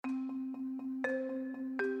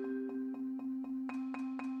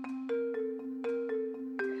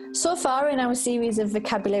So far in our series of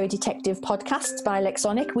Vocabulary Detective podcasts by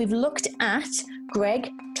Lexonic, we've looked at Greg,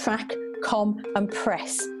 Track, Com and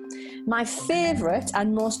Press. My favourite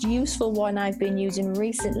and most useful one I've been using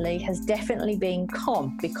recently has definitely been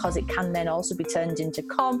com, because it can then also be turned into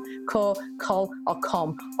com, co, col or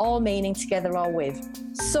com, all meaning together or with.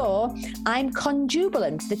 So I'm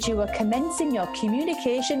conjubilant that you are commencing your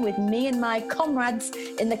communication with me and my comrades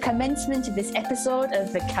in the commencement of this episode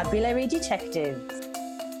of Vocabulary Detectives.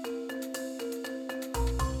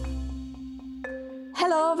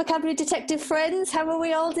 Hello, Vocabulary Detective friends. How are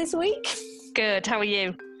we all this week? Good. How are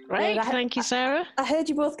you? Great. Thank you, Sarah. I heard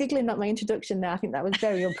you both giggling at my introduction there. I think that was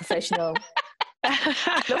very unprofessional.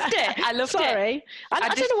 Loved it. I loved Sorry. it. I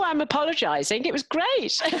don't know why I'm apologising. It was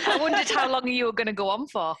great. I wondered how long you were going to go on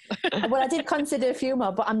for. Well, I did consider a few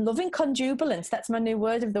more, but I'm loving conjubilance. That's my new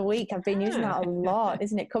word of the week. I've been using that a lot,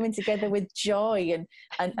 isn't it? Coming together with joy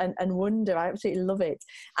and wonder. I absolutely love it.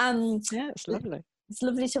 Yeah, it's lovely. It's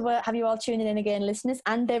lovely to have you all tuning in again, listeners.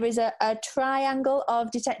 And there is a triangle of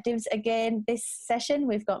detectives again this session.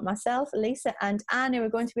 We've got myself, Lisa and Anne, who are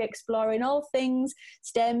going to be exploring all things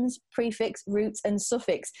stems, prefix, roots and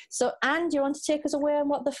suffix. So Anne, do you want to take us away on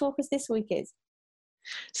what the focus this week is?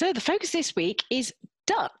 So the focus this week is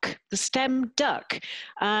duck, the stem duck.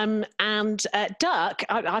 Duck,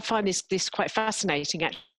 I find this quite fascinating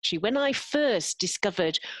actually. When I first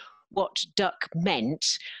discovered what duck meant,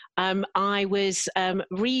 I was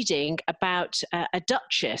reading about a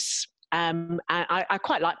duchess. I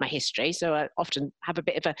quite like my history, so I often have a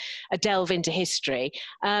bit of a delve into history.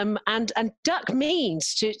 And duck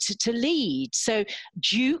means to lead. So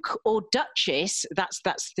duke or duchess, that's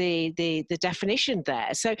the definition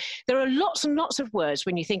there. So there are lots and lots of words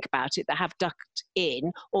when you think about it that have ducked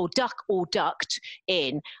in, or duck or ducked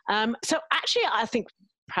in. So actually, I think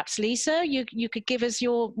perhaps Lisa, you could give us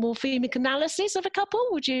your morphemic analysis of a couple.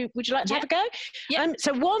 Would you like to have a go? Yeah.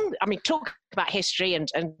 So one, talk about history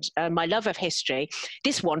and my love of history.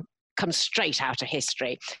 This one comes straight out of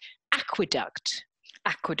history. Aqueduct.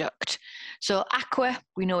 Aqueduct. So aqua,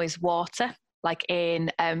 we know, is water. Like in,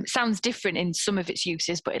 sounds different in some of its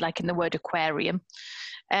uses, but like in the word aquarium.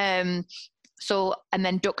 So, and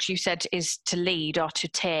then duct, you said, is to lead or to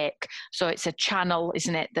take. So it's a channel,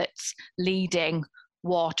 isn't it, that's leading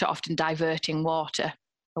water, often diverting water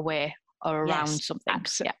away or around something.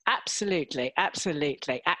 Absolutely.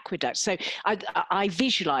 Aqueduct. So I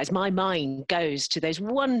visualise, my mind goes to those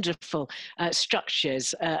wonderful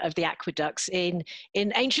structures of the aqueducts in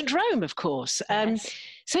ancient Rome, of course. Yes.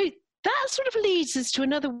 So that sort of leads us to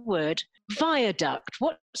another word, viaduct.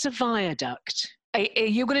 What's a viaduct? Are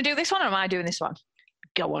you going to do this one, or am I doing this one?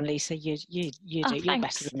 Go on, Lisa. You do. You're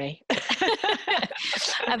better than me.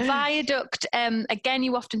 A viaduct, again,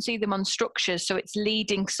 you often see them on structures. So it's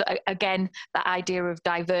leading, so again, that idea of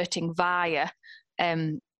diverting via,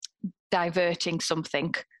 diverting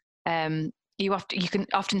something. You can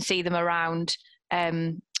often see them around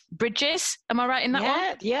bridges. Am I right in that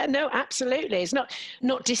one? Yeah, no, absolutely. It's not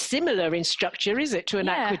dissimilar in structure, is it, to an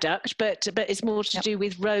aqueduct? But it's more to do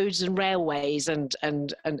with roads and railways and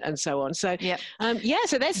so on. So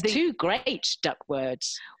so there's two great duck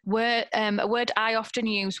words. A word I often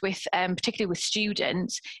use with, particularly with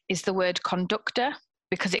students, is the word conductor,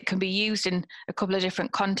 because it can be used in a couple of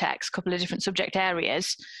different contexts, a couple of different subject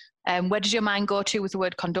areas. Where does your mind go to with the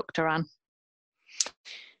word conductor, Anne?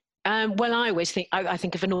 Well, I always think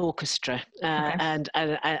of an orchestra, and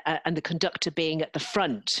the conductor being at the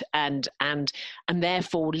front and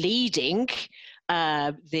therefore leading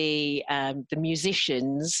the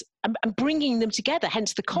musicians and bringing them together.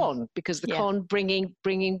 Hence the con, because the con bringing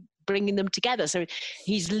them together. So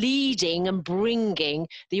he's leading and bringing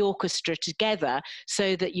the orchestra together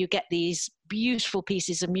so that you get these beautiful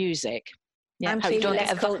pieces of music. Yeah, I'm clearly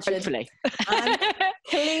less cultured. Hopefully. I'm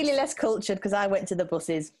clearly less cultured because I went to the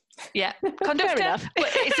buses. Yeah, conductor,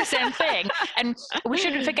 it's the same thing. And we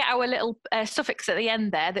shouldn't forget our little suffix at the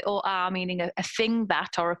end there, the OR, meaning a thing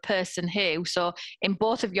that or a person who. So in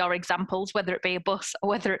both of your examples, whether it be a bus or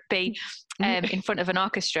whether it be in front of an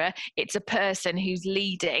orchestra, it's a person who's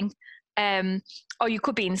leading. Or you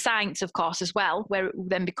could be in science, of course, as well, where it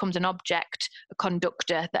then becomes an object, a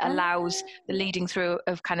conductor that allows the leading through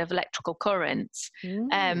of kind of electrical currents.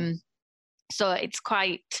 So it's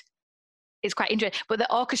quite interesting. But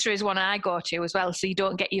the orchestra is one I go to as well, so you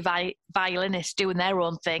don't get your violinists doing their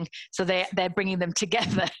own thing. So they're bringing them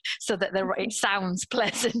together so that it sounds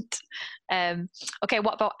pleasant. Okay,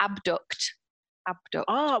 what about abduct? Abduct.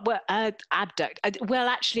 Oh, well, abduct. Well,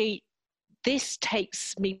 actually, this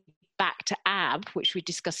takes me back to ab, which we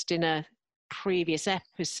discussed in a previous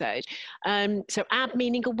episode. So ab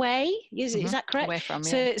meaning away, is that correct? Away from,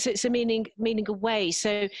 yeah. So meaning away.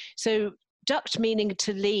 So duct meaning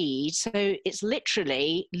to lead. So it's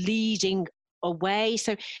literally leading away.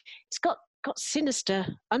 So it's got sinister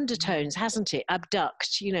undertones, hasn't it?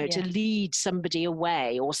 Abduct, to lead somebody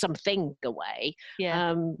away or something away.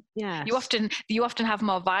 Yeah. Yeah. You often have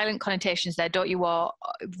more violent connotations there, don't you? Or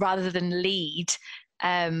rather than lead.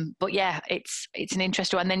 But yeah, it's an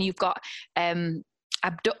interesting one. And then you've got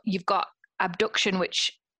abduction,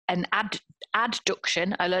 which an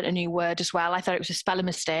adduction. I learned a new word as well. I thought it was a spelling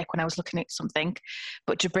mistake when I was looking at something,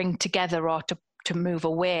 but to bring together or to move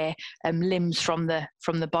away limbs from the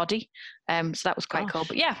body. So that was quite cool.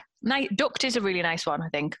 But yeah, duct is a really nice one, I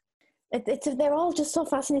think. They're all just so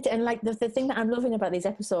fascinating, and like the thing that I'm loving about these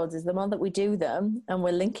episodes is the more that we do them and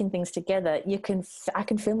we're linking things together, I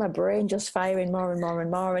can feel my brain just firing more and more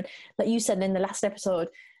and more. And like you said in the last episode,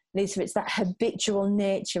 Lisa, it's that habitual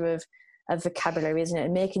nature of vocabulary, isn't it?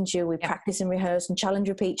 And making sure we practice and rehearse and challenge,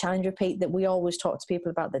 repeat that we always talk to people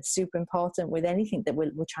about. That's super important with anything that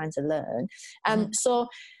we're trying to learn. So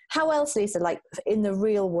how else, Lisa, like in the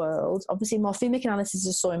real world, obviously morphemic analysis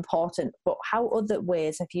is so important, but how other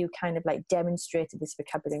ways have you kind of like demonstrated this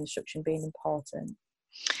vocabulary instruction being important?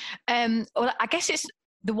 Well, I guess it's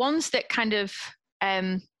the ones that kind of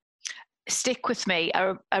stick with me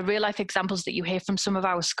are real life examples that you hear from some of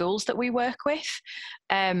our schools that we work with,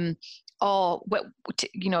 or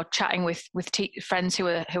chatting with friends who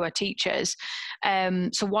are teachers.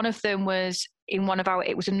 So one of them was in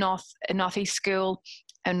it was a northeast school,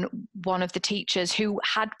 and one of the teachers who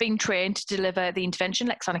had been trained to deliver the intervention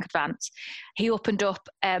Lexonic Advance, he opened up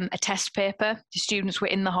a test paper. The students were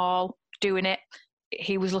in the hall doing it.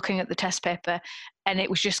 He was looking at the test paper, and it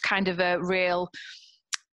was just kind of a real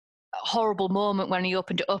horrible moment when he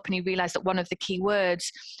opened it up and he realized that one of the key words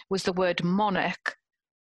was the word monarch.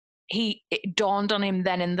 It dawned on him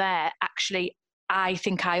then and there, actually, I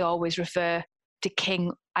think I always refer to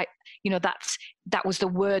king. That was the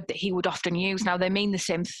word that he would often use. Now, they mean the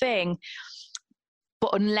same thing,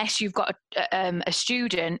 but unless you've got a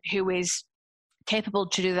student who is capable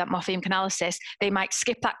to do that morphemic analysis, they might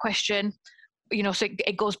skip that question. So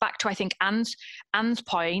it goes back to, I think, Anne's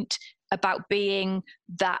point about being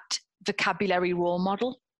that vocabulary role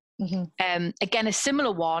model. Again, a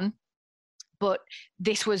similar one, but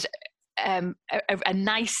this was a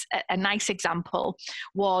nice example.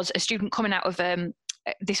 Was a student coming out of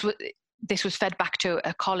this was fed back to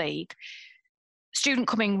a colleague. Student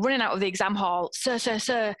running out of the exam hall,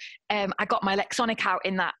 sir, I got my Lexonic out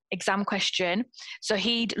in that exam question. So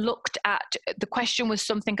he'd looked at, the question was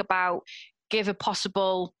something about give a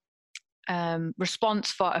possible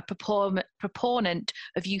response for a proponent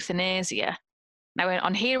of euthanasia. Now,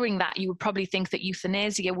 on hearing that, you would probably think that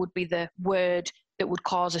euthanasia would be the word that would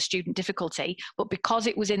cause a student difficulty, but because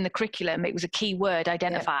it was in the curriculum, it was a key word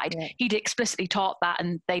identified. He'd explicitly taught that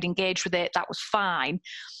and they'd engaged with it. That was fine.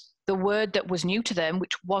 The word that was new to them,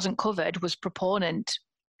 which wasn't covered, was proponent.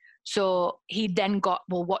 So he then got,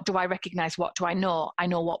 well, what do I recognize? What do I know? I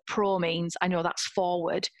know what pro means. I know that's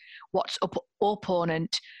forward. What's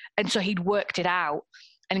opponent? And so he'd worked it out.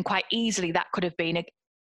 And quite easily, that could have been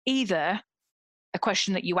either a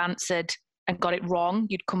question that you answered and got it wrong.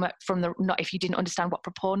 You'd come up from not if you didn't understand what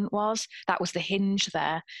proponent was. That was the hinge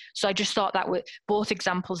there. So I just thought that both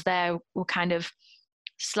examples there will kind of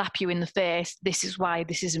slap you in the face. This is why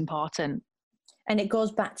this is important. And it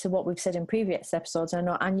goes back to what we've said in previous episodes. I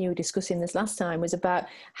know Anne, you were discussing this last time, was about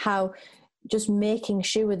how just making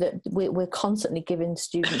sure that we're constantly giving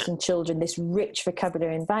students and children this rich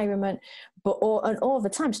vocabulary environment, but over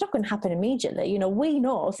time, it's not going to happen immediately. We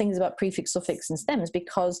know things about prefix, suffix and stems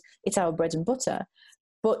because it's our bread and butter,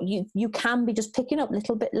 but you can be just picking up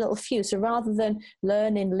little few. So rather than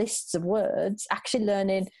learning lists of words, actually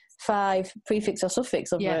learning 5 prefix or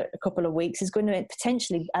suffix over a couple of weeks is going to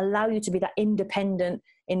potentially allow you to be that independent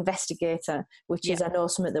investigator, which is, I know,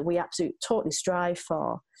 something that we absolutely totally strive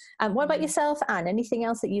for. And what about yourself, Anne? Anything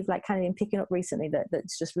else that you've kind of been picking up recently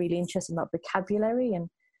that's just really interesting about vocabulary? And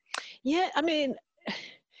I mean,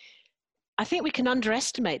 I think we can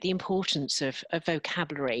underestimate the importance of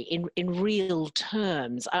vocabulary in real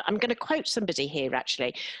terms. I'm going to quote somebody here,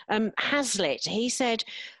 actually. Hazlitt, he said,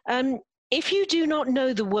 if you do not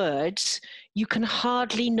know the words, you can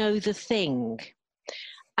hardly know the thing.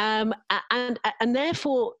 And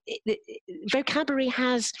therefore, vocabulary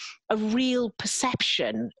has a real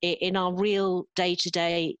perception in our real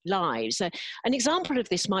day-to-day lives. An example of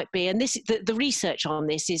this might be, and the research on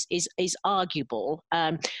this is arguable,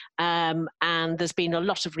 and there's been a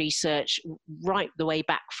lot of research right the way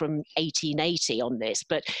back from 1880 on this,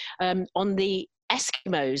 but on the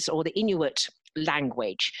Eskimos or the Inuit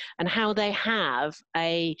language and how they have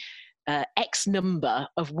a X number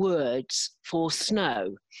of words for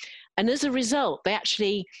snow. And as a result, they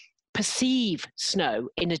actually perceive snow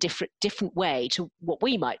in a different way to what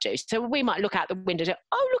we might do. So we might look out the window and go,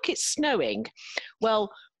 oh, look, it's snowing. Well,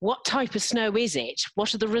 what type of snow is it?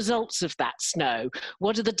 What are the results of that snow?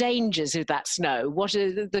 What are the dangers of that snow? What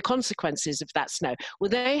are the consequences of that snow? Well,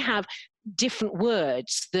 they have different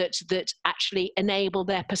words that actually enable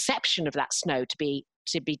their perception of that snow to be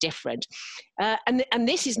different. And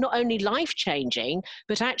this is not only life-changing,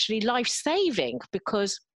 but actually life-saving,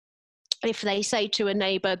 because if they say to a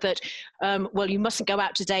neighbour that, well, you mustn't go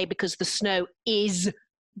out today because the snow is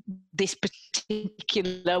this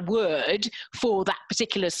particular word for that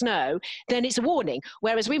particular snow, then it's a warning.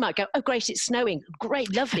 Whereas we might go, oh, great, it's snowing.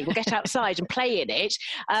 Great, lovely. We'll get outside and play in it.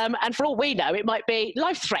 And for all we know, it might be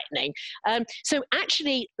life-threatening. So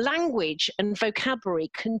actually, language and vocabulary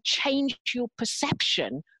can change your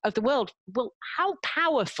perception of the world. Well, how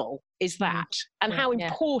powerful is that? And how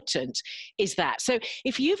important is that? So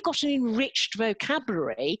if you've got an enriched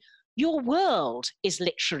vocabulary, your world is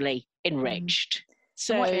literally enriched.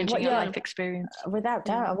 So changing your life experience. Without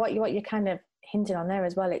doubt. And what you're kind of hinting on there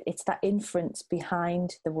as well, it's that inference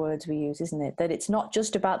behind the words we use, isn't it? That it's not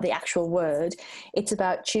just about the actual word, it's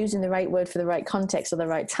about choosing the right word for the right context or the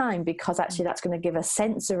right time, because actually that's going to give a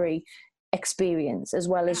sensory experience as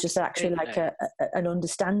well as just actually like an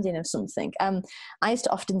understanding of something. I used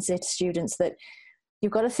to often say to students that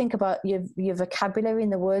you've got to think about your vocabulary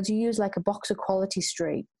and the words you use like a box of Quality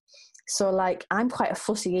Street. So like I'm quite a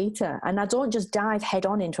fussy eater, and I don't just dive head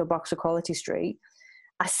on into a box of Quality Street.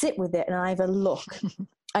 I sit with it and I have a look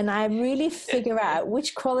and I really figure out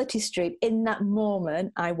which Quality Street in that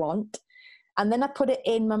moment I want. And then I put it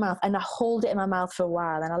in my mouth and I hold it in my mouth for a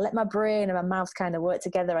while and I let my brain and my mouth kind of work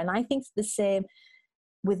together. And I think it's the same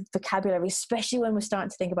with vocabulary, especially when we're starting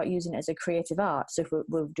to think about using it as a creative art. So if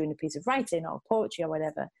we're doing a piece of writing or poetry or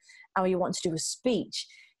whatever, and you want to do a speech,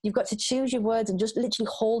 you've got to choose your words and just literally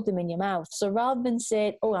hold them in your mouth. So rather than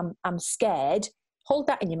say, oh, I'm scared, hold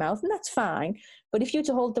that in your mouth, and that's fine. But if you were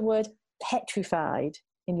to hold the word petrified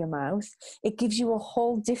in your mouth, it gives you a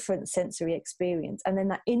whole different sensory experience. And then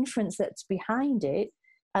that inference that's behind it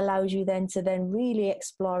allows you then to really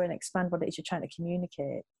explore and expand what it is you're trying to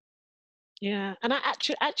communicate. Yeah, and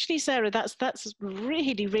actually, Sarah, that's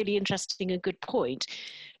really, really interesting and good point,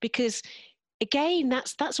 because again,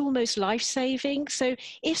 that's almost life-saving. So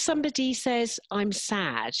if somebody says, I'm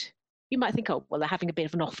sad, you might think, oh, well, they're having a bit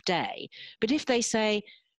of an off day. But if they say,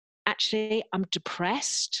 actually, I'm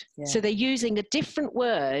depressed, so they're using a different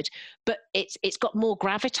word, but it's got more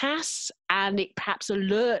gravitas, and it perhaps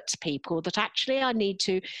alerts people that actually I need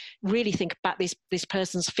to really think about this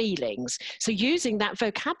person's feelings. So using that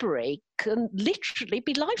vocabulary can literally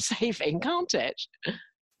be life-saving, can't it?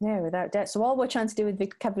 Yeah, without doubt. So all we're trying to do with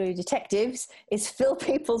Vocabulary Detectives is fill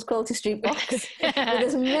people's Quality Street box with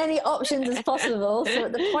as many options as possible. So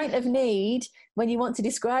at the point of need, when you want to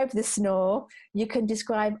describe the snow, you can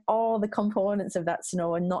describe all the components of that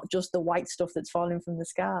snow and not just the white stuff that's falling from the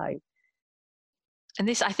sky. And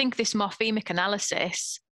I think this morphemic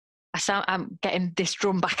analysis, I'm getting this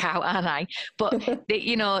drum back out, aren't I? But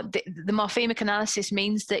the morphemic analysis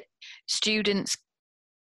means that students,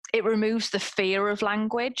 it removes the fear of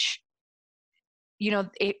language.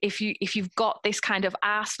 If you've got this kind of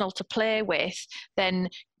arsenal to play with, then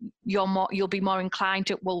you'll be more inclined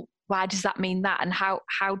to, well, why does that mean that, and how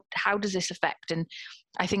does this affect? And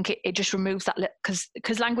I think it just removes that,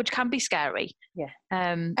 because language can be scary. Yeah.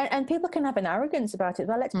 And people can have an arrogance about it.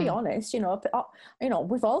 Well, let's be honest.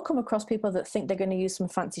 We've all come across people that think they're going to use some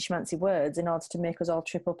fancy schmancy words in order to make us all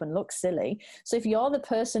trip up and look silly. So if you're the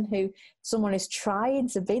person who someone is trying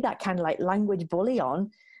to be that kind of like language bully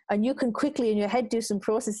on, and you can quickly in your head do some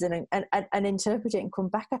processing and interpret it and come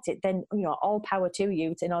back at it, then all power to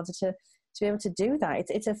you in order to be able to do that.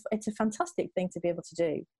 It's a fantastic thing to be able to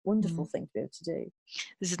do. Wonderful thing to be able to do.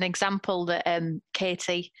 There's an example that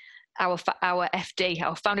Katie, our FD,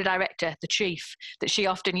 our founder director, the chief, that she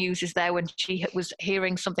often uses there when she was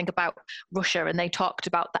hearing something about Russia and they talked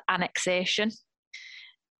about the annexation.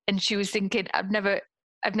 And she was thinking, I've never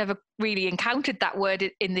really encountered that word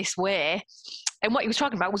in this way. And what he was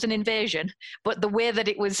talking about was an invasion, but the way that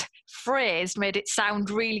it was phrased made it sound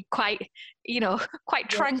really quite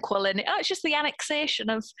tranquil. And it's just the annexation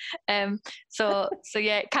of, so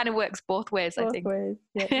yeah, it kind of works both ways, I think. Both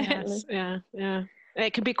ways, yeah.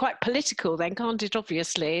 It can be quite political then, can't it?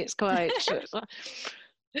 Obviously, it's quite...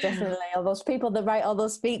 Definitely. All those people that write all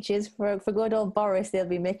those speeches for good old Boris, they'll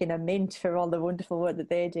be making a mint for all the wonderful work that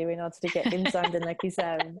they do in order to get him sounding like he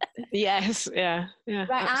sounds. Yes, yeah. Right,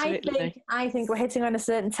 absolutely. I think we're hitting on a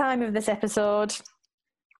certain time of this episode.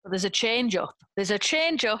 There's a change up.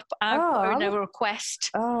 I've put in a request.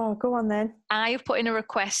 Oh, go on then. I've put in a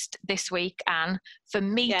request this week, Anne, for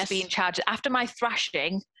me to be in charge. After my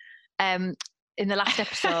thrashing, in the last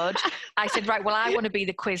episode, I said, right, well, I want to be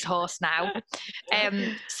the quiz host now.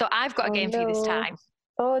 So I've got a game for you this time.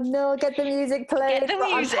 Oh no, get the music played. Get the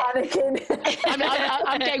music. I'm panicking.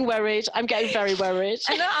 I'm getting worried. I'm getting very worried.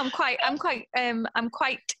 I know, I'm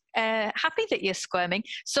quite happy that you're squirming.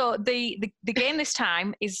 So the game this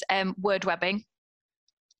time is word webbing.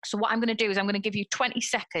 So what I'm going to do is I'm going to give you 20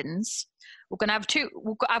 seconds. We're going to have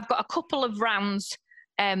I've got a couple of rounds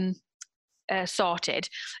sorted.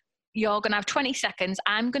 You're going to have 20 seconds.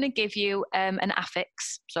 I'm going to give you an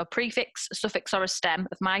affix, so a prefix, a suffix, or a stem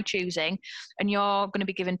of my choosing, and you're going to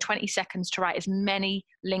be given 20 seconds to write as many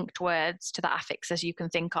linked words to that affix as you can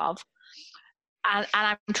think of. And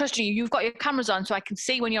I'm trusting you. You've got your cameras on, so I can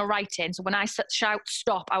see when you're writing. So when I shout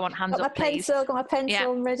stop, I want hands up, please. Got my pencil. Yeah.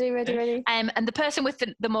 Ready. And the person with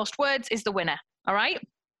the most words is the winner. All right?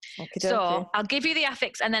 So I'll give you the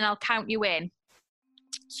affix, and then I'll count you in.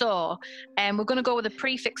 So we're going to go with the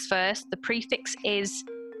prefix first. The prefix is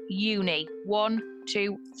uni. 1,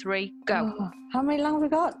 2, 3, go. Oh, how many long have we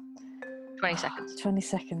got? 20 seconds. 20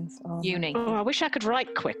 seconds. Oh, uni. Oh, I wish I could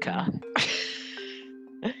write quicker.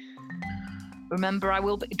 Remember,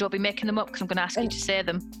 don't be making them up because I'm going to ask you to say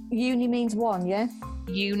them. Uni means 1, yeah?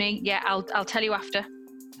 Uni, yeah, I'll tell you after.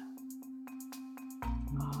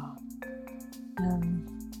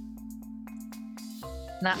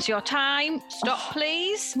 That's your time. Stop,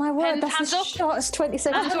 please. My word, Pens, that's the shortest 20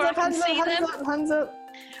 seconds. That's where I can see them. Hands up.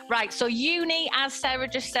 Right, so uni, as Sarah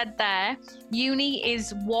just said there, uni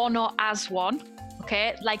is one or as one,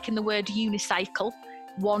 okay? Like in the word unicycle,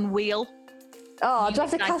 one wheel. Oh, do I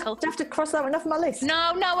have to cross that one off my list?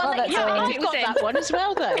 No, I'll let you know. I've got that one as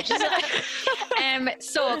well, though.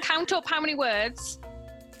 So count up how many words,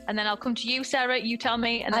 and then I'll come to you, Sarah. You tell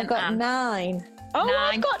me, and then I've got Anne. 9. Oh, 9.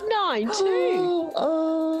 I've got 9 too.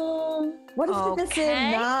 What if they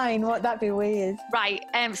say 9? That'd be weird. Right,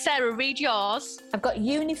 Sarah, read yours. I've got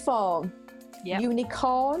uniform,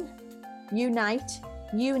 unicorn, unite,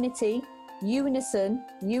 unity, unison,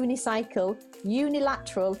 unicycle,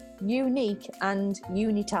 unilateral, unique, and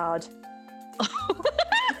unitard.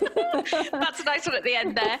 That's a nice one at the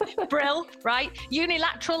end there. Brill, right?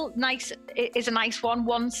 Unilateral, nice, is a nice one.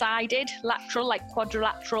 One-sided. Lateral, like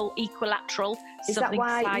quadrilateral, equilateral. Is that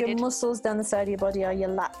why sided. your muscles down the side of your body are your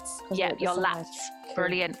lats? Yeah, your lats.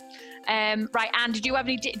 Brilliant. Right, Anne, did you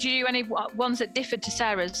do any ones that differed to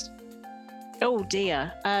Sarah's? Oh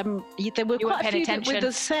dear. There were quite a few that were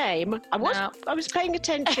the same. I was paying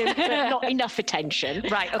attention, but not enough attention.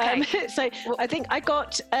 Right, okay. So I think I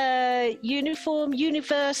got uniform,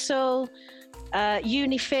 universal,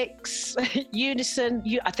 unifix, unison.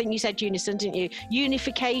 I think you said unison, didn't you?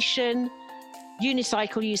 Unification,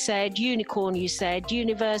 unicycle you said, unicorn you said,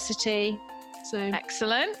 university. So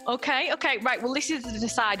excellent. Okay. Right, well this is the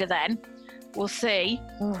decider then. We'll see.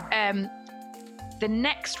 The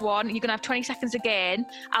next one, you're going to have 20 seconds again.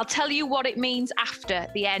 I'll tell you what it means after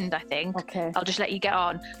the end, I think. Okay. I'll just let you get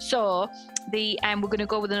on. So, we're going to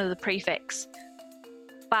go with another prefix.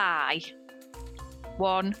 By.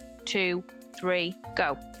 1, 2, 3,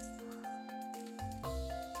 go.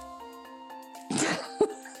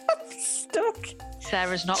 Stuck.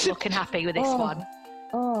 Sarah's not looking happy with this one.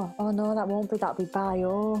 Oh no, that won't be. That'll be by.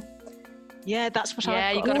 Oh. Yeah, that's what I've got.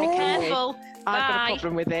 Yeah, you've got to be careful. I've got a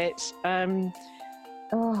problem with it.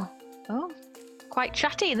 Oh, quite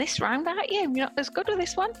chatty in this round, aren't you? You're not as good with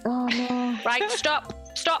this one. Oh no! Right, stop,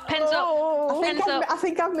 pens up. I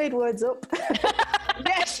think I've made words up.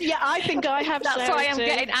 Yes, yeah, I think I have. That's why I'm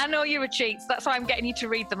getting. I know you're a cheat. So that's why I'm getting you to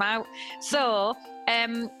read them out. So,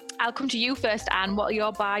 I'll come to you first, Anne. What are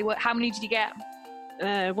your by? How many did you get?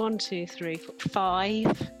 1, 2, 3, 4,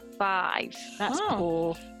 5. 5. That's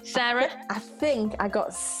poor. Sarah? I think I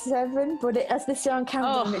got 7, but as this year I'm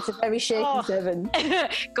counting, it's a very shaky 7.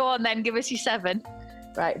 Go on then, give us your 7.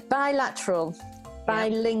 Right, bilateral,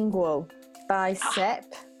 bilingual,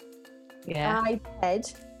 bicep,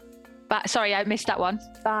 biped. Sorry, I missed that one.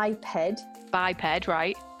 Biped, Biped,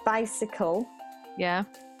 right? Bicycle. Yeah.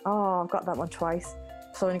 Oh, I've got that one twice.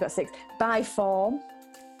 So I only got 6. Biform.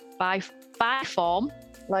 Biform.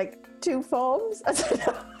 Like 2 forms. I don't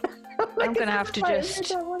know. I'm going to have to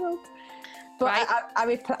just... But Right.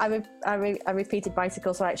 I repeated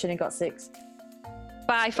bicycle, so I actually got 6.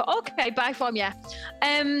 Biform. Okay, biform, yeah.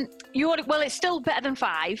 Well, it's still better than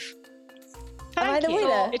 5. Am I the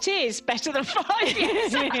winner? It is better than 5.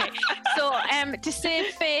 So, to save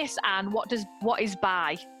face, Anne, what is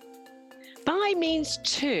bi? Bi means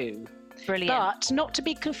 2. Brilliant. But not to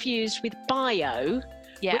be confused with bio,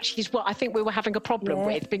 Yeah. which is what I think we were having a problem Yeah,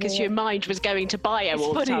 with, because yeah. your mind was going to bio It's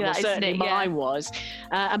all the funny time. that, Well, isn't certainly it? Yeah. mine was.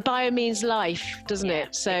 And bio means life, doesn't Yeah,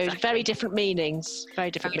 it? So exactly. very different meanings.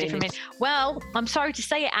 Very different meanings. Well, I'm sorry to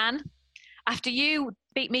say it, Anne. After you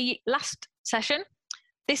beat me last session,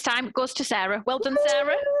 this time it goes to Sarah. Well done,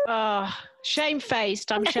 Sarah. Oh,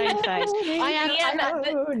 shamefaced. I'm shamefaced. I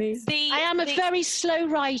am a very slow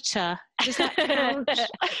writer. Does that count?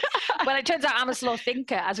 Well, it turns out I'm a slow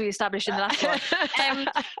thinker, as we established in the last one.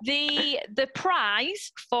 The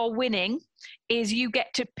prize for winning is you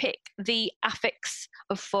get to pick the affix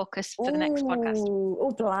of focus for the next podcast.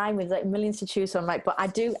 Oh, blind, with like millions to choose from. Right, but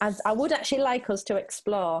I would actually like us to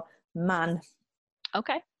explore man.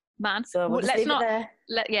 Okay, man. So we'll just let's leave not. it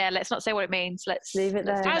there. Let's not say what it means. Let's Leave it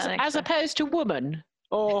there. do that next As time. opposed to woman.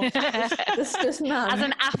 Or Just man. As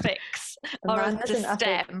an affix A or man as as a an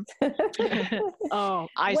stem. oh,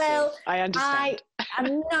 I Well, see. I understand.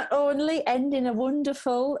 I'm not only ending a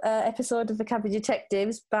wonderful episode of Vocabulary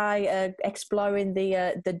Detectives by exploring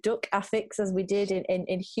the duck affix as we did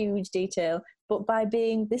in huge detail, but by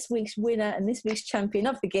being this week's winner and this week's champion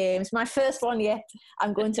of the games, my first one yet.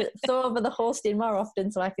 I'm going to throw over the hosting more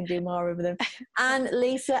often so I can do more of them. And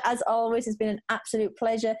Lisa, as always, has been an absolute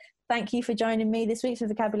pleasure. Thank you for joining me this week for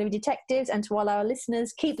Vocabulary Detectives, and to all our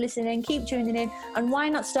listeners, keep listening, keep tuning in, and why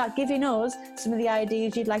not start giving us some of the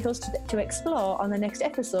ideas you'd like us to explore on the next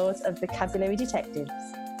episodes of Vocabulary Detectives.